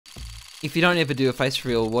if you don't ever do a face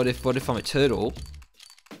reveal, what if I'm a turtle?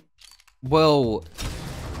 Well,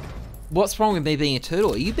 what's wrong with me being a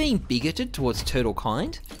turtle? Are you being bigoted towards turtle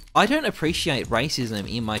kind? I don't appreciate racism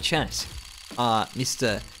in my chat,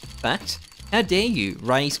 Mr. Fact. How dare you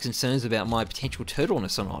raise concerns about my potential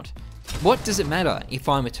turtleness or not? What does it matter if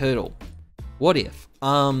I'm a turtle? What if?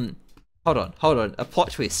 Hold on, a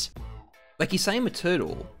plot twist. Like, you say I'm a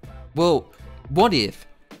turtle, well, what if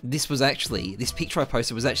this picture I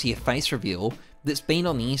posted was actually a face reveal that's been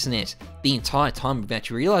on the internet the entire time without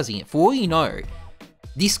you realizing it? For all you know,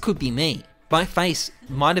 this could be me. My face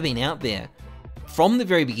might have been out there from the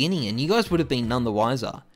very beginning and you guys would have been none the wiser.